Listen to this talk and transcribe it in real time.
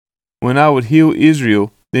When I would heal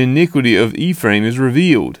Israel, the iniquity of Ephraim is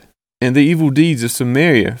revealed, and the evil deeds of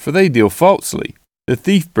Samaria, for they deal falsely. The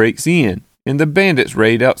thief breaks in, and the bandits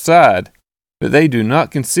raid outside, but they do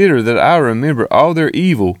not consider that I remember all their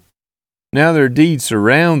evil. Now their deeds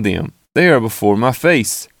surround them, they are before my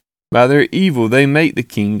face. By their evil they make the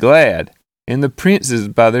king glad, and the princes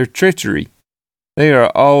by their treachery. They are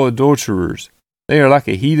all adulterers. They are like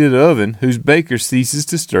a heated oven whose baker ceases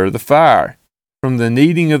to stir the fire, from the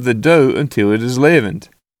kneading of the dough until it is leavened.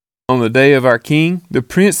 On the day of our king, the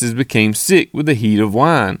princes became sick with the heat of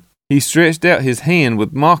wine. He stretched out his hand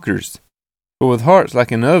with mockers. For with hearts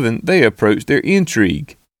like an oven they approach their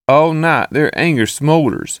intrigue. All night their anger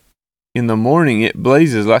smolders. In the morning it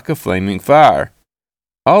blazes like a flaming fire.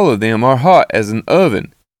 All of them are hot as an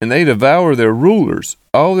oven, and they devour their rulers.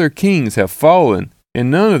 All their kings have fallen,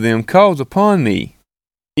 and none of them calls upon me.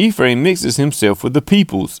 Ephraim mixes himself with the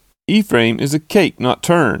peoples. Ephraim is a cake not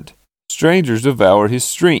turned. Strangers devour his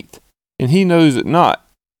strength, and he knows it not.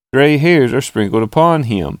 Gray hairs are sprinkled upon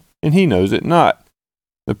him, and he knows it not.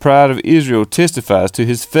 The pride of Israel testifies to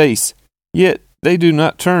his face, yet they do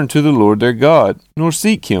not turn to the Lord their God, nor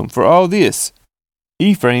seek him for all this.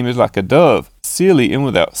 Ephraim is like a dove, silly and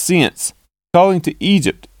without sense, calling to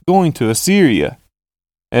Egypt, going to Assyria.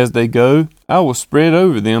 As they go, I will spread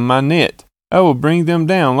over them my net. I will bring them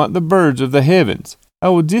down like the birds of the heavens. I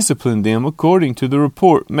will discipline them according to the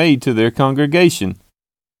report made to their congregation.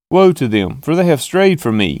 Woe to them, for they have strayed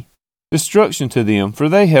from me. Destruction to them, for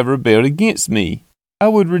they have rebelled against me. I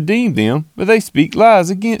would redeem them, but they speak lies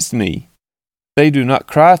against me. They do not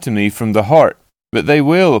cry to me from the heart, but they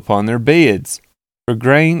wail upon their beds. For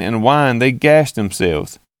grain and wine they gash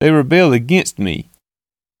themselves. They rebel against me.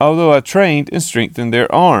 Although I trained and strengthened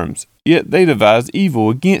their arms, yet they devise evil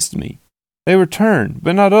against me. They return,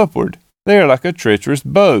 but not upward. They are like a treacherous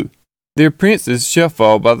bow. Their princes shall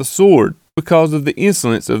fall by the sword, because of the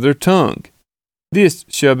insolence of their tongue. This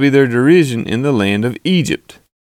shall be their derision in the land of Egypt.